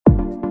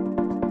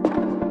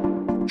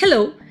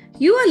Hello,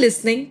 you are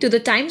listening to the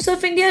Times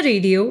of India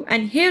radio,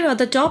 and here are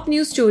the top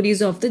news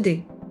stories of the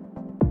day.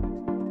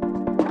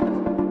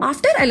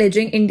 After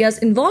alleging India's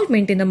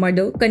involvement in the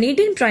murder,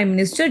 Canadian Prime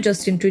Minister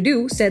Justin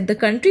Trudeau said the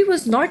country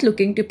was not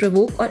looking to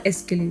provoke or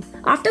escalate.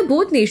 After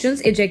both nations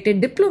ejected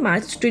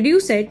diplomats, Trudeau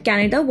said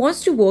Canada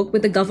wants to work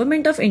with the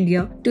government of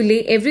India to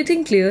lay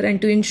everything clear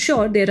and to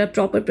ensure there are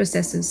proper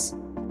processes.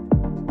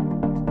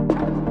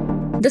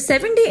 The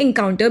 7-day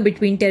encounter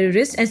between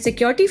terrorists and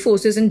security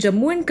forces in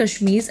Jammu and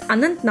Kashmir's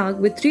Anantnag,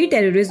 with 3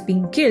 terrorists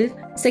being killed,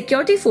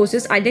 security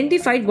forces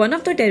identified one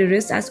of the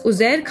terrorists as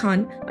Uzair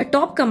Khan, a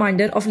top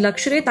commander of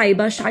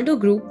Lashkar-e-Taiba shadow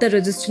group, the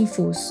Resistance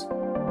Force.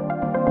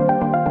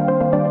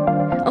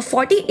 A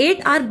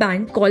 48-hour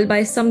ban called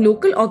by some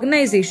local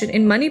organization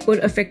in Manipur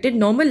affected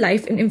normal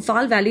life in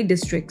Imphal Valley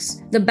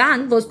districts. The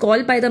ban was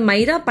called by the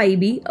Maira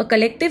Paibi, a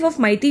collective of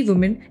mighty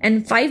women,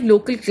 and 5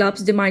 local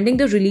clubs, demanding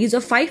the release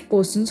of 5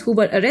 persons who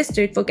were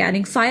arrested for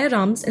carrying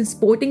firearms and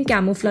sporting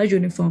camouflage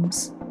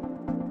uniforms.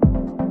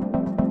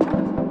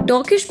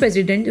 Turkish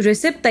President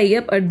Recep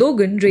Tayyip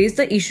Erdogan raised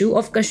the issue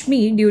of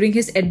Kashmir during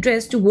his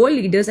address to world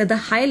leaders at the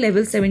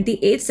high-level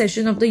 78th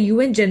session of the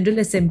UN General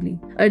Assembly.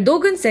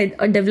 Erdogan said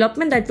a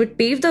development that would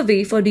pave the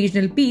way for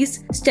regional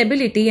peace,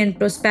 stability and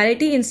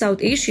prosperity in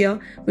South Asia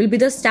will be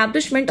the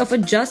establishment of a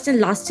just and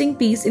lasting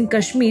peace in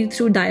Kashmir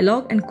through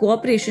dialogue and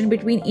cooperation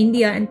between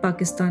India and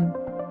Pakistan.